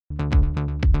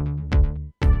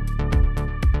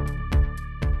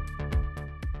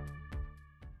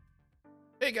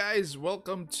Hey guys,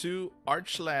 welcome to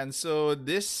Archeland. So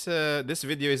this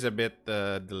video is a bit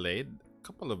delayed, a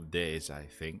couple of days I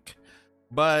think.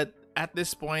 But at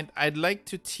this point, I'd like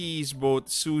to tease both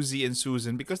Susie and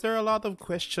Susan because there are a lot of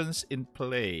questions in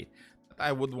play that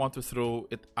I would want to throw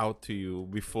it out to you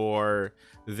before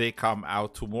they come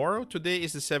out tomorrow. Today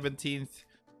is the 17th.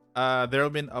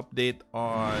 There'll be an update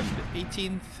on the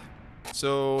 18th.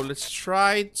 So let's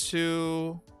try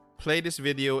to play this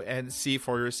video and see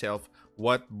for yourself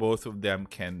what both of them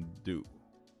can do.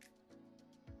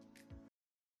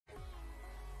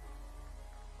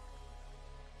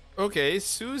 Okay,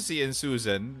 Susie and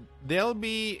Susan, they'll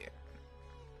be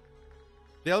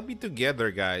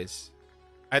together, guys.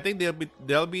 I think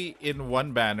they'll be in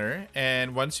one banner,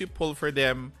 and once you pull for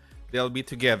them, they'll be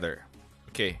together.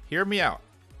 Okay, hear me out.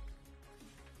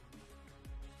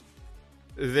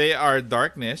 They are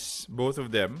darkness, both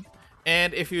of them.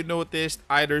 And if you noticed,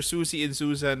 either Susie and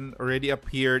Susan already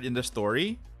appeared in the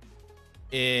story.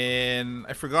 In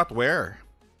I forgot where,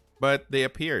 but they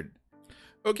appeared.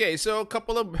 Okay, so a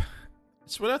couple of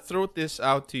just wanna throw this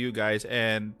out to you guys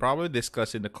and probably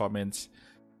discuss in the comments.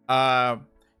 Uh,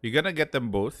 you're gonna get them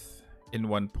both in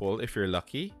one pull if you're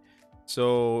lucky.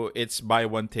 So it's buy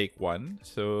one take one.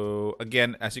 So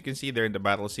again, as you can see there in the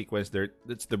battle sequence, there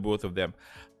it's the both of them.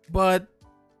 But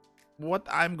what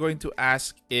I'm going to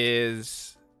ask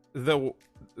is the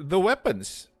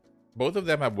weapons. Both of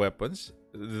them have weapons.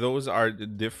 Those are the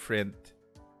different,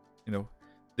 you know,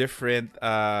 different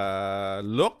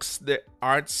looks. They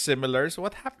aren't similar. So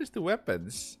what happens to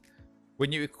weapons?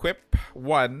 When you equip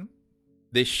one,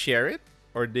 they share it,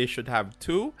 or they should have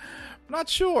two. I'm not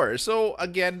sure. So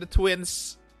again, the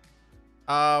twins.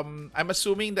 I'm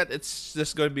assuming that it's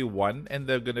just going to be one, and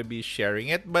they're going to be sharing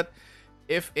it. But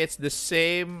if it's the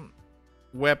same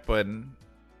weapon,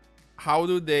 how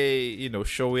do they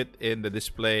show it in the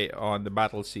display on the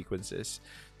battle sequences?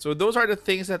 So those are the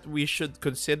things that we should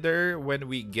consider when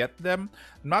we get them.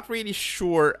 Not really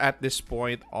sure at this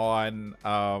point on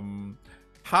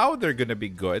how they're gonna be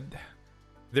good.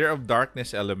 They're of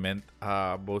darkness element,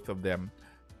 both of them.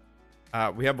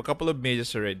 We have a couple of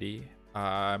mages already.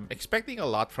 Expecting a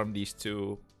lot from these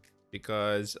two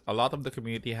because a lot of the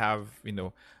community have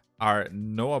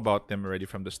know about them already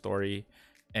from the story.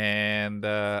 And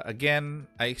again,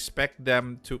 I expect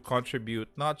them to contribute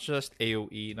not just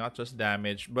AoE, not just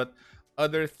damage, but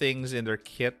other things in their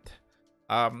kit.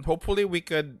 Hopefully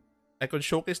I could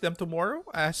showcase them tomorrow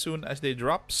as soon as they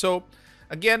drop. So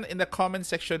again, in the comment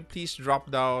section, please drop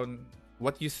down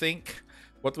what you think.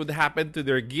 What would happen to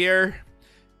their gear?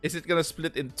 Is it gonna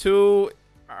split in two?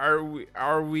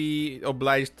 Are we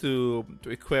obliged to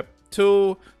equip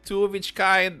two of each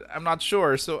kind? I'm not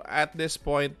sure. So at this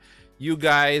point, you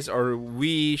guys or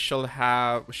we shall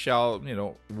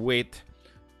wait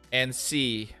and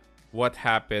see what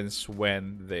happens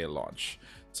when they launch.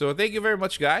 So thank you very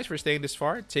much, guys, for staying this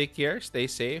far. Take care, stay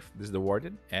safe. This is the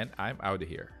Warden, and I'm out of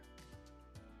here.